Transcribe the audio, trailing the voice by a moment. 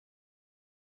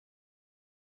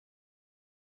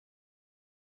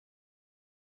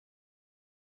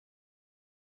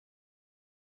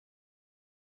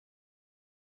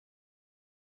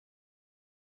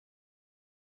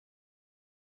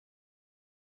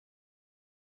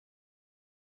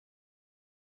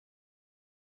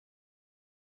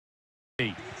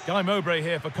Guy Mowbray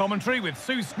here for commentary with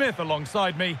Sue Smith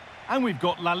alongside me. And we've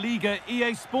got La Liga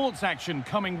EA Sports action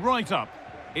coming right up.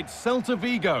 It's Celta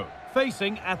Vigo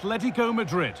facing Atletico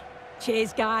Madrid.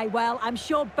 Cheers, Guy. Well, I'm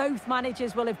sure both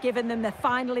managers will have given them the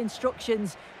final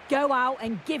instructions. Go out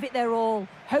and give it their all.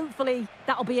 Hopefully,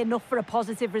 that'll be enough for a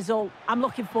positive result. I'm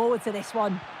looking forward to this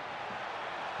one.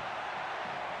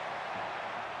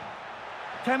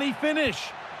 Can he finish?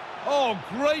 Oh,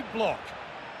 great block.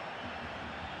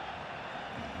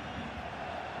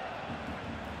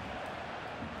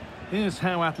 Here's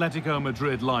how Atletico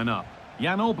Madrid line up.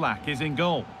 Jan Oblak is in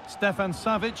goal. Stefan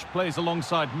Savic plays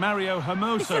alongside Mario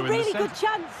Hermoso it's a really good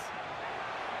chance.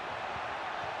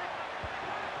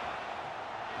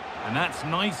 And that's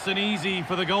nice and easy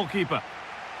for the goalkeeper.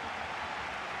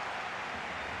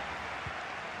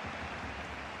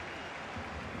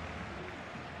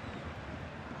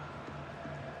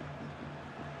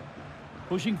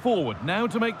 Pushing forward now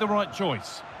to make the right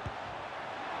choice.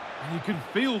 And you can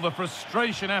feel the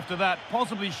frustration after that.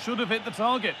 Possibly should have hit the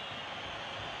target.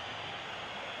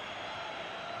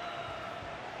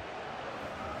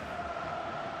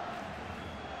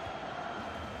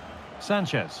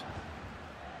 Sanchez.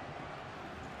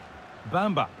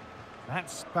 Bamba.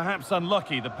 That's perhaps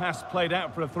unlucky. The pass played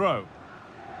out for a throw.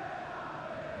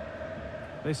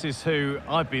 This is who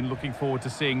I've been looking forward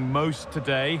to seeing most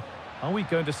today. Are we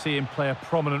going to see him play a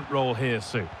prominent role here,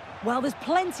 Sue? Well, there's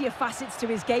plenty of facets to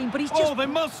his game, but he's just... Oh, they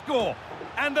must score!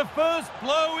 And the first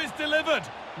blow is delivered.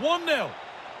 1-0.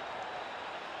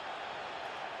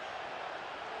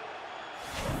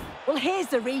 Well, here's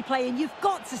the replay, and you've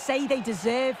got to say they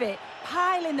deserve it.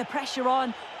 Piling the pressure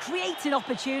on, creating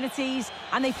opportunities,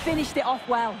 and they finished it off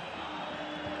well.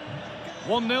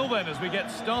 1-0 then as we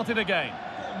get started again.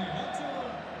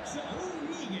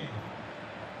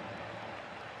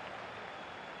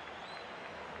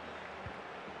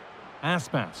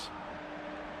 Aspas.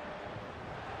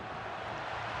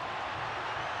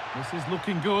 This is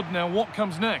looking good. Now what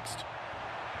comes next?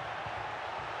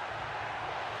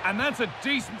 And that's a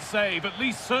decent save, at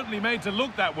least certainly made to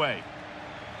look that way.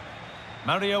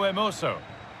 Mario Hermoso.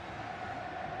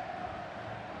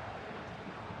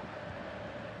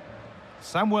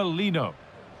 Samuel Lino.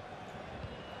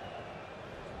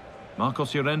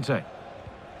 Marcos Llorente.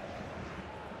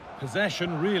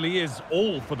 Possession really is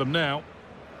all for them now.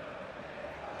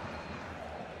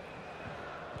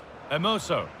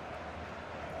 Hermoso.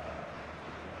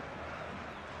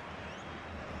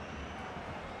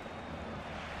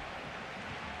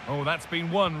 Oh, that's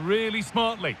been won really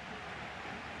smartly.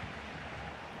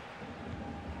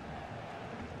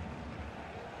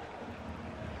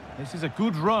 This is a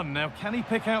good run. Now, can he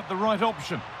pick out the right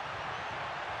option?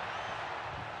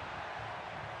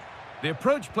 The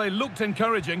approach play looked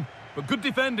encouraging, but good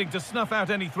defending to snuff out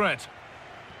any threat.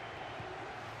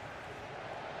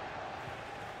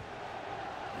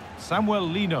 Samuel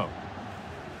Lino.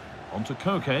 On to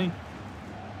Koke.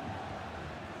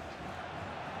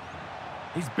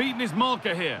 He's beaten his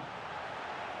marker here.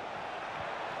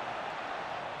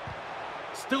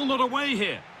 Still not away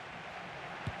here.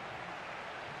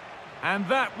 And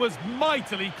that was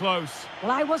mightily close.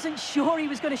 Well, I wasn't sure he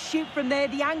was going to shoot from there.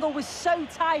 The angle was so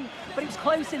tight, but it was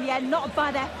close in the end. Not a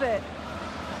bad effort.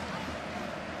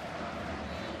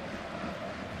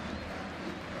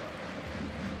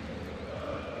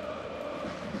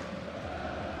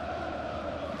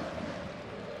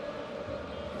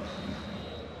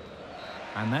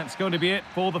 And that's going to be it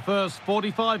for the first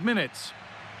 45 minutes.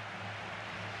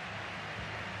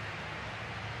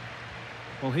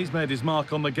 Well, he's made his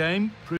mark on the game.